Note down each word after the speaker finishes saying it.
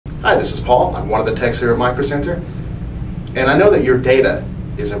Hi, this is Paul. I'm one of the techs here at Micro Center, and I know that your data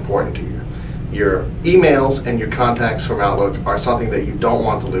is important to you. Your emails and your contacts from Outlook are something that you don't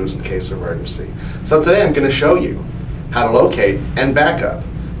want to lose in case of emergency. So today I'm going to show you how to locate and back up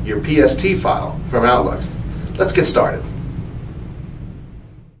your PST file from Outlook. Let's get started.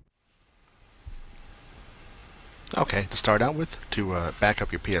 Okay, to start out with, to back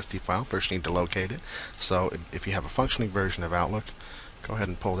up your PST file, first you need to locate it. So if you have a functioning version of Outlook, go ahead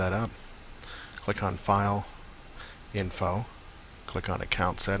and pull that up. Click on File, Info, click on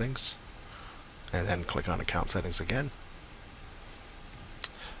Account Settings, and then click on Account Settings again.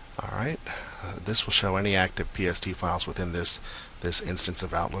 Alright, this will show any active PST files within this instance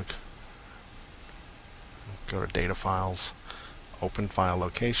of Outlook. Go to Data Files, Open File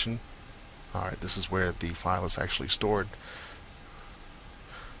Location. Alright, this is where the file is actually stored.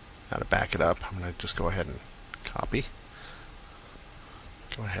 Now to back it up, I'm going to just go ahead and copy.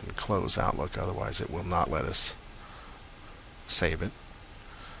 Go ahead and close Outlook, otherwise it will not let us save it.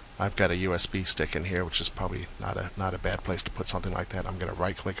 I've got a USB stick in here, which is probably not a bad place to put something like that. I'm going to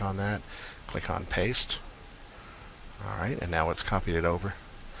right click on that, click on Paste. Alright, and now it's copied it over.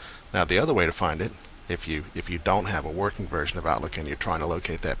 Now the other way to find it, if you don't have a working version of Outlook and you're trying to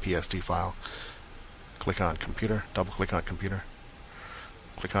locate that PST file, click on Computer, double click on Computer,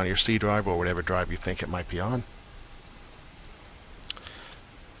 click on your C drive or whatever drive you think it might be on.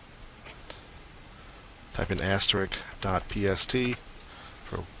 Type in *.pst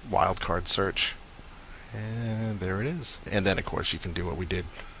for wildcard search, and there it is. And then of course you can do what we did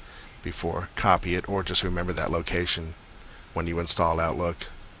before, copy it, or just remember that location when you install Outlook.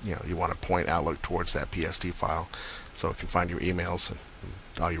 You want to point Outlook towards that PST file so it can find your emails and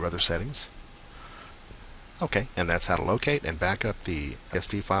all your other settings. Okay, and that's how to locate and back up the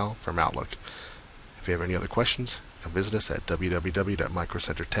PST file from Outlook. If you have any other questions, come visit us at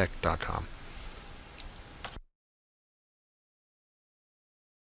www.microcentertech.com.